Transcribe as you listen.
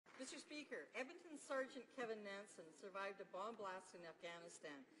Speaker, Edmonton Sergeant Kevin Nansen survived a bomb blast in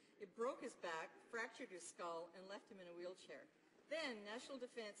Afghanistan. It broke his back, fractured his skull, and left him in a wheelchair. Then, National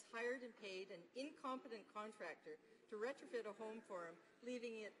Defence hired and paid an incompetent contractor to retrofit a home for him,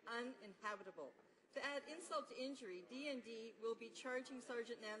 leaving it uninhabitable. To add insult to injury, DND will be charging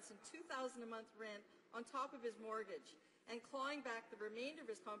Sergeant Nansen $2,000 a month rent on top of his mortgage and clawing back the remainder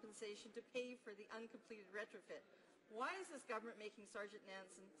of his compensation to pay for the uncompleted retrofit. Why is this government making Sergeant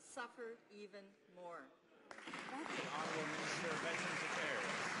Nansen suffer even more? Honourable Minister of Veterans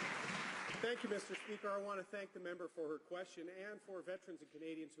Affairs. Thank you, Mr. Speaker. I want to thank the member for her question and for veterans and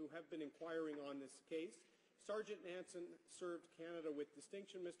Canadians who have been inquiring on this case. Sergeant Nansen served Canada with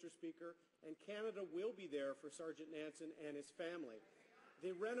distinction, Mr. Speaker, and Canada will be there for Sergeant Nansen and his family.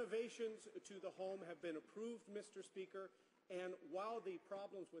 The renovations to the home have been approved, Mr. Speaker, and while the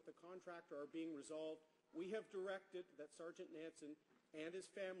problems with the contractor are being resolved, we have directed that Sergeant Nansen and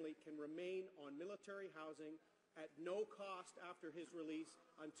his family can remain on military housing at no cost after his release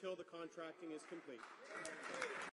until the contracting is complete.